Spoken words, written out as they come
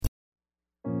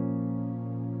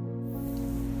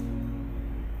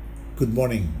Good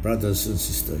morning, brothers and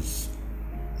sisters.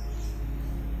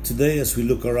 Today, as we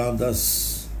look around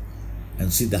us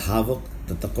and see the havoc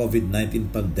that the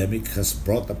COVID-19 pandemic has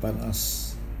brought upon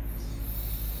us,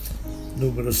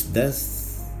 numerous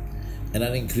deaths and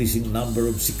an increasing number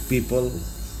of sick people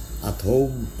at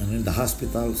home and in the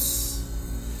hospitals,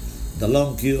 the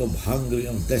long queue of hungry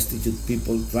and destitute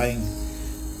people trying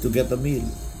to get a meal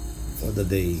for the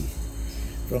day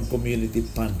from community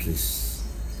pantries,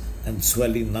 and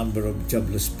swelling number of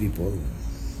jobless people,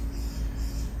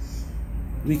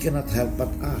 we cannot help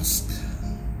but ask,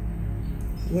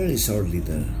 where is our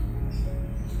leader?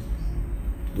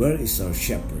 Where is our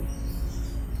shepherd?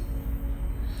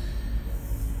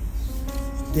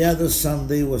 The other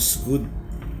Sunday was Good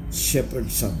Shepherd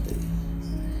Sunday,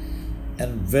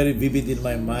 and very vivid in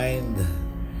my mind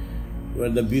were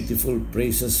the beautiful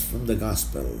praises from the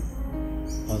gospel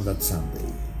on that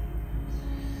Sunday.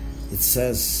 It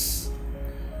says,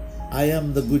 I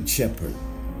am the good shepherd.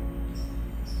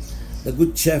 The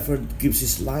good shepherd gives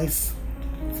his life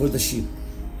for the sheep.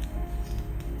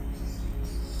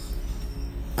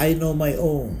 I know my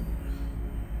own,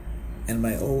 and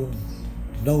my own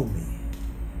know me.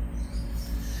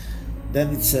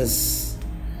 Then it says,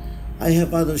 I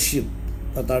have other sheep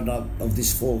that are not of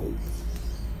this fold.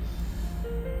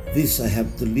 These I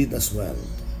have to lead as well,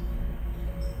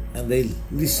 and they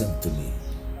listen to me.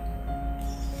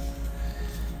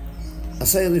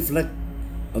 As I reflect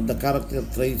on the character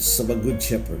traits of a good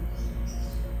shepherd,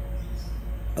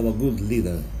 of a good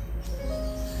leader,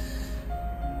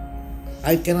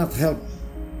 I cannot help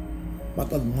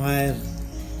but admire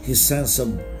his sense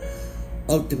of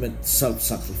ultimate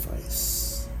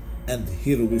self-sacrifice and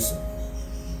heroism,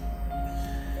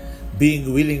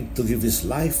 being willing to give his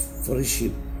life for his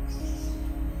sheep.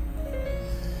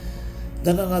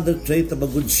 Then another trait of a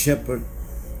good shepherd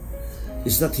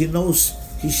is that he knows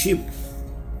his sheep,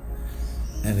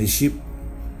 and his sheep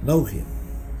know him.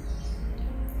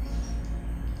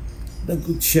 The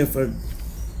good shepherd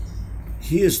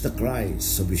hears the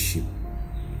cries of his sheep,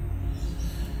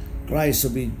 cries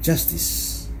of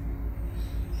injustice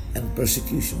and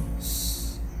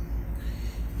persecutions.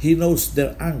 He knows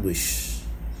their anguish,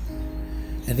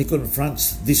 and he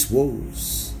confronts these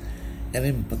woes and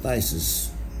empathizes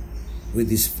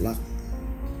with his flock.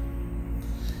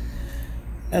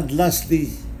 And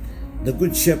lastly, the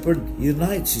good shepherd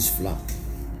unites his flock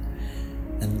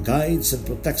and guides and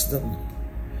protects them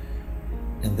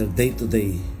in their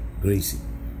day-to-day grazing.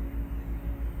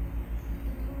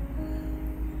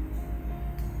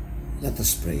 Let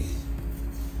us pray.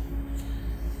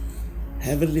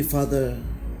 Heavenly Father,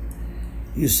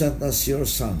 you sent us your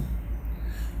Son,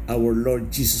 our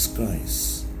Lord Jesus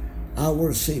Christ,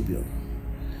 our Savior,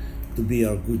 to be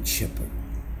our good shepherd.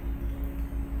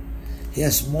 He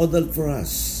has modeled for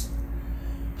us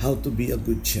how to be a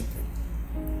good shepherd,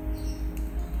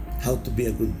 how to be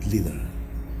a good leader.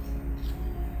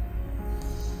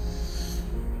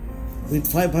 With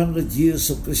 500 years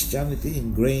of Christianity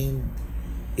ingrained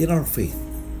in our faith,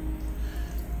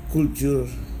 culture,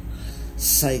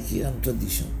 psyche, and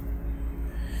tradition,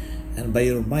 and by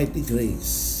your mighty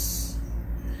grace,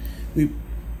 we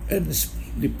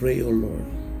earnestly pray, O Lord,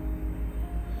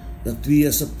 that we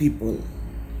as a people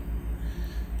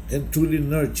can truly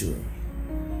nurture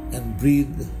and breed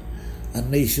a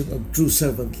nation of true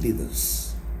servant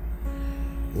leaders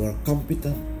who are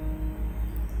competent,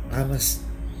 honest,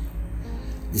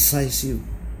 decisive,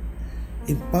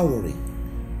 empowering,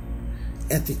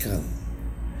 ethical,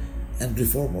 and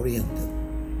reform-oriented.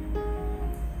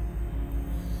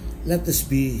 Let this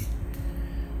be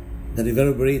the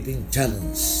reverberating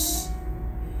challenge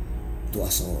to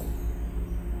us all.